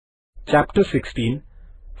Chapter 16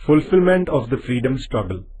 Fulfillment of the Freedom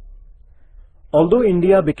Struggle. Although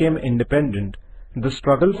India became independent, the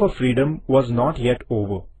struggle for freedom was not yet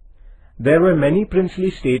over. There were many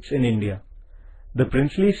princely states in India. The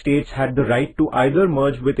princely states had the right to either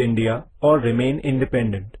merge with India or remain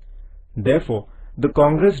independent. Therefore, the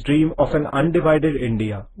Congress dream of an undivided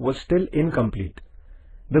India was still incomplete.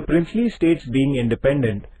 The princely states being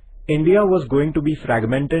independent, India was going to be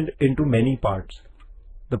fragmented into many parts.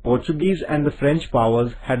 The Portuguese and the French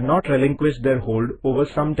powers had not relinquished their hold over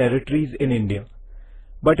some territories in India.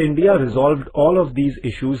 But India resolved all of these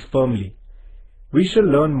issues firmly. We shall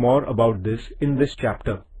learn more about this in this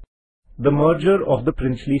chapter. The merger of the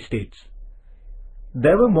princely states.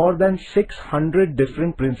 There were more than 600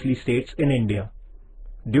 different princely states in India.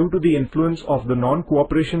 Due to the influence of the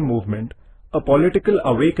non-cooperation movement, a political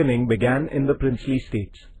awakening began in the princely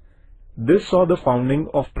states. This saw the founding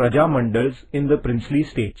of Praja Mandals in the princely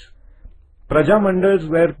states. Praja Mandals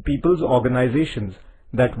were people's organizations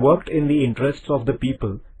that worked in the interests of the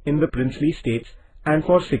people in the princely states and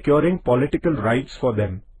for securing political rights for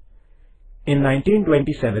them. In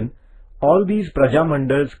 1927, all these Praja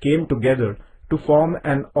Mandals came together to form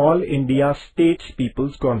an All India States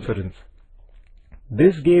People's Conference.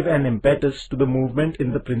 This gave an impetus to the movement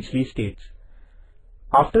in the princely states.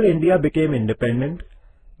 After India became independent,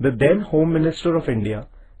 the then Home Minister of India,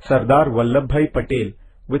 Sardar Vallabhbhai Patel,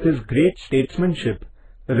 with his great statesmanship,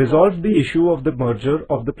 resolved the issue of the merger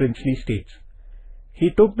of the princely states. He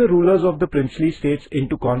took the rulers of the princely states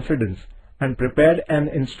into confidence and prepared an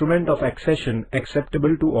instrument of accession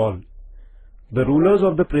acceptable to all. The rulers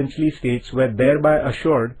of the princely states were thereby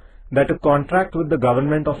assured that a contract with the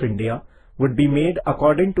government of India would be made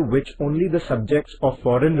according to which only the subjects of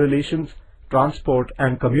foreign relations, transport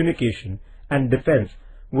and communication and defense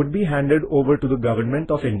would be handed over to the government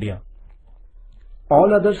of India.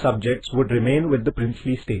 All other subjects would remain with the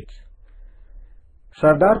princely states.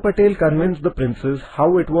 Sardar Patel convinced the princes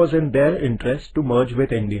how it was in their interest to merge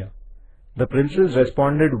with India. The princes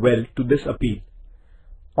responded well to this appeal.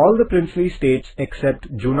 All the princely states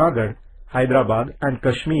except Junagadh, Hyderabad and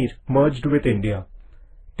Kashmir merged with India.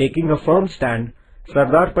 Taking a firm stand,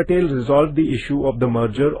 Sardar Patel resolved the issue of the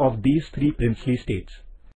merger of these three princely states.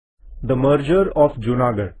 The merger of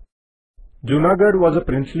Junagadh. Junagadh was a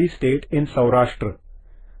princely state in Saurashtra.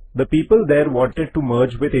 The people there wanted to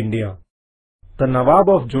merge with India. The Nawab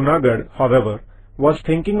of Junagadh, however, was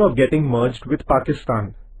thinking of getting merged with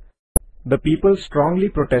Pakistan. The people strongly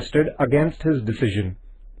protested against his decision.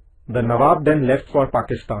 The Nawab then left for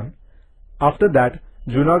Pakistan. After that,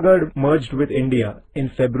 Junagadh merged with India in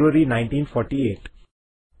February 1948.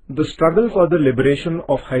 The struggle for the liberation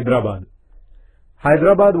of Hyderabad.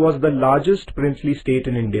 Hyderabad was the largest princely state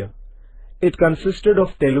in India. It consisted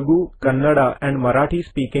of Telugu, Kannada and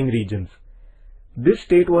Marathi-speaking regions. This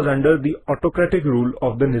state was under the autocratic rule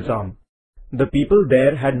of the Nizam. The people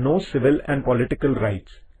there had no civil and political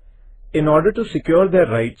rights. In order to secure their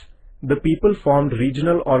rights, the people formed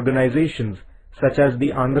regional organizations such as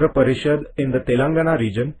the Andhra Parishad in the Telangana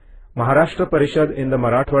region, Maharashtra Parishad in the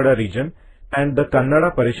Marathwada region and the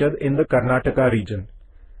Kannada Parishad in the Karnataka region.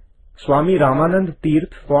 Swami Ramanand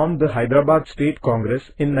Tirth formed the Hyderabad State Congress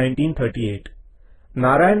in 1938.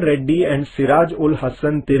 Narayan Reddy and Siraj ul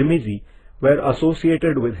Hassan Tirmizi were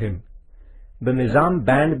associated with him. The Nizam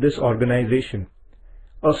banned this organization.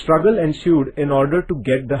 A struggle ensued in order to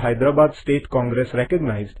get the Hyderabad State Congress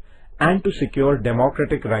recognized and to secure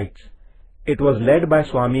democratic rights. It was led by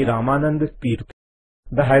Swami Ramanand Tirth.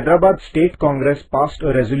 The Hyderabad State Congress passed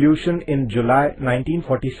a resolution in July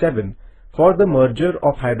 1947 for the merger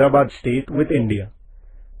of Hyderabad state with India.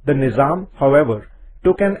 The Nizam, however,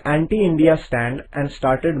 took an anti-India stand and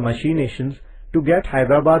started machinations to get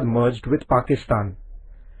Hyderabad merged with Pakistan.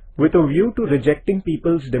 With a view to rejecting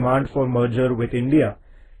people's demand for merger with India,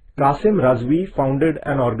 Qasim Razvi founded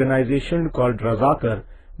an organization called Razakar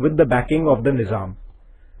with the backing of the Nizam.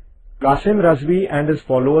 Qasim Razvi and his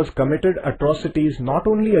followers committed atrocities not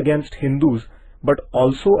only against Hindus but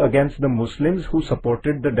also against the Muslims who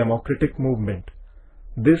supported the democratic movement.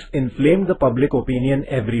 This inflamed the public opinion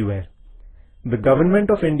everywhere. The government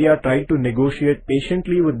of India tried to negotiate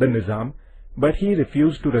patiently with the Nizam, but he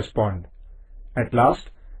refused to respond. At last,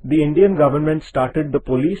 the Indian government started the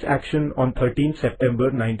police action on 13 September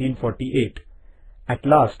 1948. At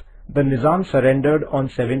last, the Nizam surrendered on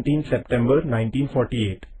 17 September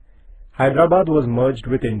 1948. Hyderabad was merged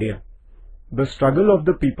with India. The struggle of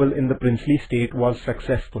the people in the princely state was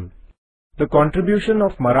successful. The contribution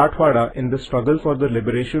of Marathwada in the struggle for the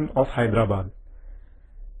liberation of Hyderabad.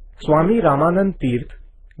 Swami Ramanand Tirth,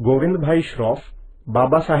 Govind Bhai Shroff,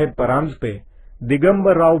 Baba Saheb Paranjpe,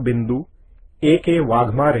 Digambarrao बिंदू, A.K.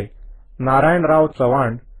 Waghmare, Narayanrao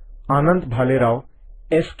Chavan, Anand Bhalerao,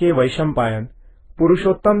 S.K. Vaishampayana,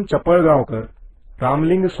 Purushottam Chapalgaonkar,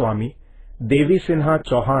 Ramalinga Swami, Devi Sinha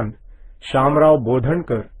Chauhan, Shyamrao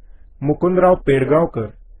Bodhankar, Mukundrao Pedgaonkar,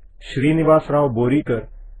 Srinivasrao Borikar,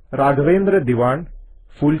 Raghavendra Diwan,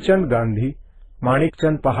 Phoolchand Gandhi,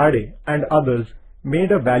 Manikchand Pahade and others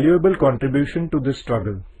made a valuable contribution to this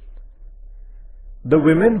struggle. The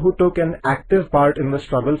women who took an active part in the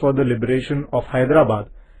struggle for the liberation of Hyderabad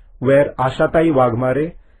were Ashatai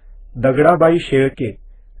Wagmare, Dagdabai Shelke,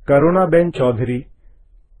 Karunaben Chaudhary,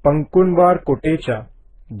 Pankunwar Kotecha,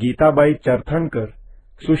 Geetabai Charthankar,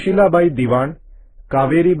 Sushilabai Diwan,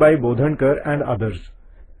 Kaveribai Bodhankar and others.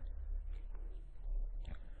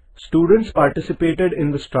 Students participated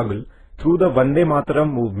in the struggle through the Vande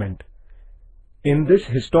Mataram movement. In this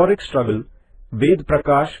historic struggle, Ved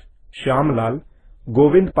Prakash, Shyamlal,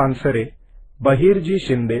 Govind Pansare, Bahirji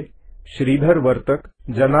Shinde, Sridhar Vartak,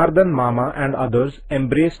 Janardhan Mama and others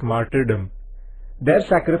embraced martyrdom. Their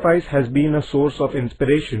sacrifice has been a source of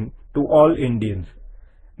inspiration to all Indians.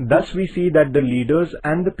 Thus we see that the leaders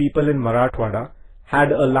and the people in Marathwada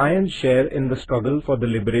had a lion's share in the struggle for the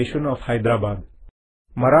liberation of Hyderabad.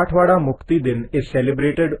 Marathwada Mukti Din is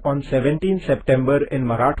celebrated on 17 September in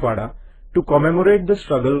Marathwada to commemorate the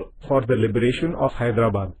struggle for the liberation of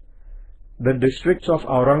Hyderabad. The districts of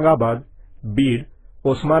Aurangabad, Beed,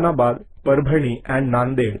 Osmanabad, Parbhani and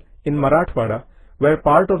Nanded in Marathwada were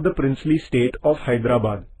part of the princely state of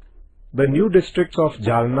Hyderabad. The new districts of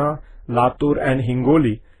Jalna, Latur and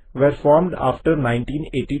Hingoli were formed after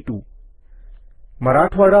 1982.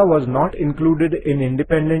 Marathwada was not included in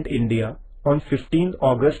independent India on 15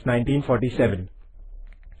 August 1947.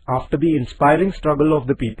 After the inspiring struggle of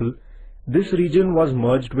the people, this region was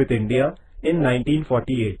merged with India in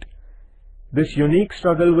 1948. This unique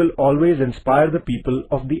struggle will always inspire the people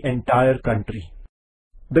of the entire country.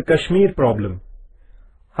 The Kashmir problem.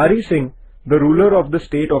 Hari Singh, the ruler of the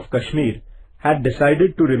state of Kashmir, had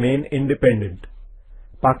decided to remain independent.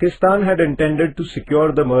 Pakistan had intended to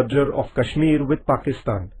secure the merger of Kashmir with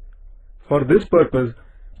Pakistan. For this purpose,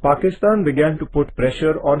 Pakistan began to put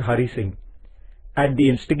pressure on Hari Singh. At the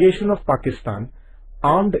instigation of Pakistan,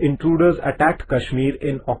 armed intruders attacked Kashmir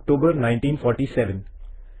in October 1947.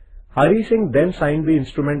 Hari Singh then signed the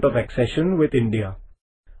instrument of accession with India.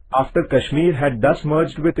 After Kashmir had thus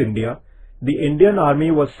merged with India, the Indian army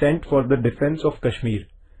was sent for the defense of Kashmir.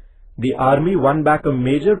 The army won back a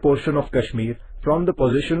major portion of Kashmir from the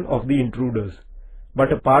possession of the intruders,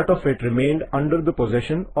 but a part of it remained under the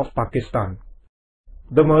possession of Pakistan.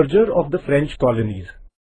 The merger of the French colonies.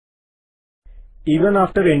 Even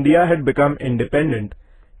after India had become independent,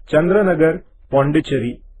 Chandranagar,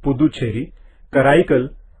 Pondicherry, Puducherry, Karaikal,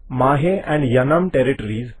 Mahe and Yanam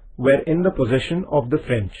territories were in the possession of the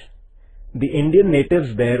French. The Indian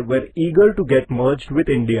natives there were eager to get merged with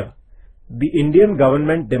India. The Indian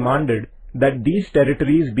government demanded that these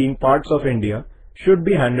territories, being parts of India, should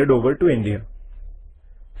be handed over to India.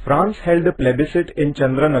 France held a plebiscite in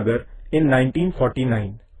Chandranagar in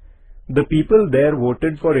 1949. The people there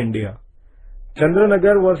voted for India.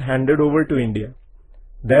 Chandranagar was handed over to India.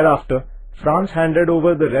 Thereafter, France handed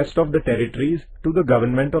over the rest of the territories to the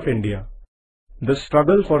government of India. The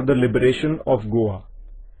struggle for the liberation of Goa.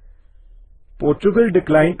 Portugal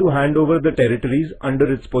declined to hand over the territories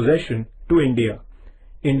under its possession to India.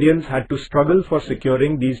 Indians had to struggle for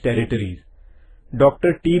securing these territories.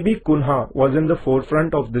 Dr. T.B. Cunha was in the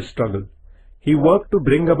forefront of this struggle. He worked to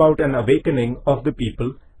bring about an awakening of the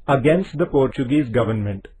people against the Portuguese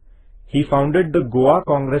government. He founded the Goa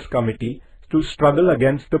Congress Committee to struggle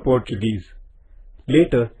against the Portuguese.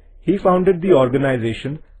 Later, he founded the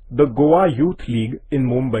organization the Goa Youth League in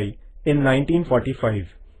Mumbai in 1945.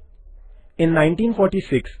 In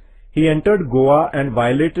 1946, he entered Goa and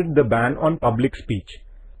violated the ban on public speech.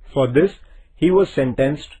 For this, he was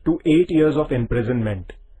sentenced to 8 years of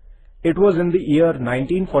imprisonment. It was in the year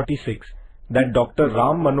 1946 that Dr.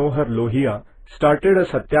 Ram Manohar Lohia started a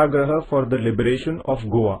satyagraha for the liberation of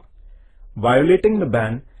Goa. Violating the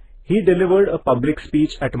ban, he delivered a public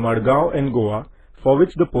speech at Madgaon in Goa, for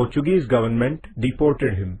which the Portuguese government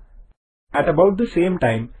deported him. At about the same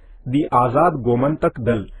time, the Azad Gomantak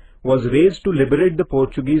Dal was raised to liberate the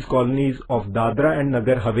Portuguese colonies of Dadra and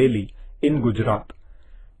Nagar Haveli in Gujarat.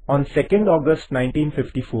 On 2nd August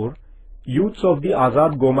 1954, youths of the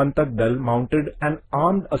Azad Gomantak Dal mounted an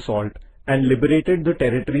armed assault and liberated the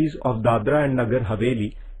territories of Dadra and Nagar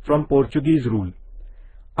Haveli from Portuguese rule.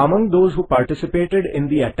 Among those who participated in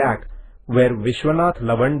the attack were Vishwanath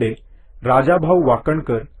Lavande, Rajabhau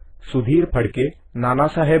Wakankar, Sudhir Phadke, Nana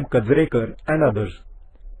Saheb Kajrekar and others.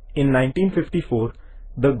 In 1954,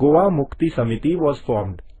 the Goa Mukti Samiti was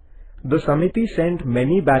formed. The Samiti sent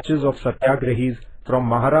many batches of Satyagrahis from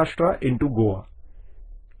Maharashtra into Goa.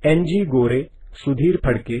 N.G. Gore, Sudhir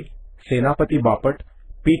Phadke, Senapati Bapat,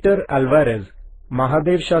 Peter Alvarez,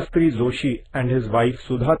 Mahadev Shastri Joshi and his wife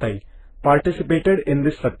Sudhatai participated in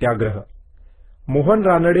this satyagraha. Mohan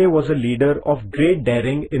Ranade was a leader of great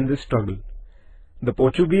daring in this struggle. The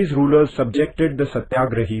Portuguese rulers subjected the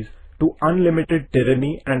satyagrahis to unlimited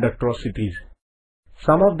tyranny and atrocities.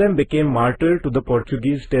 Some of them became martyrs to the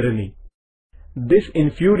Portuguese tyranny. This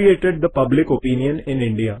infuriated the public opinion in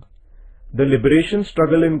India. The liberation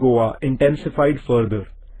struggle in Goa intensified further.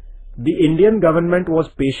 The Indian government was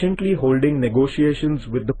patiently holding negotiations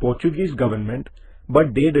with the Portuguese government,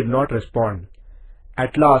 but they did not respond.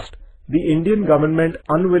 At last, the Indian government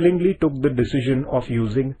unwillingly took the decision of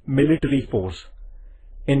using military force.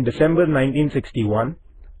 In December 1961,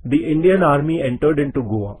 the Indian army entered into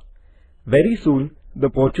Goa. Very soon, the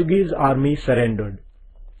Portuguese army surrendered.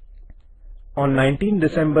 On 19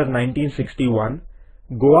 December 1961,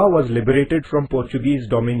 Goa was liberated from Portuguese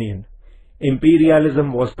dominion.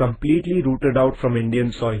 Imperialism was completely rooted out from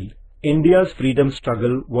Indian soil. India's freedom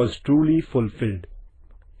struggle was truly fulfilled.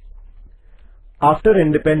 After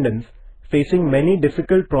independence, facing many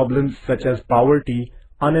difficult problems such as poverty,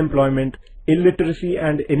 unemployment, illiteracy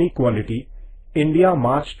and inequality, India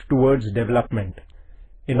marched towards development.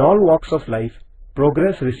 In all walks of life,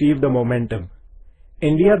 progress received a momentum.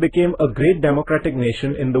 India became a great democratic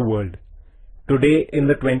nation in the world. Today, in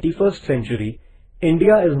the 21st century,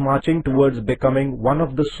 India is marching towards becoming one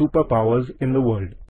of the superpowers in the world.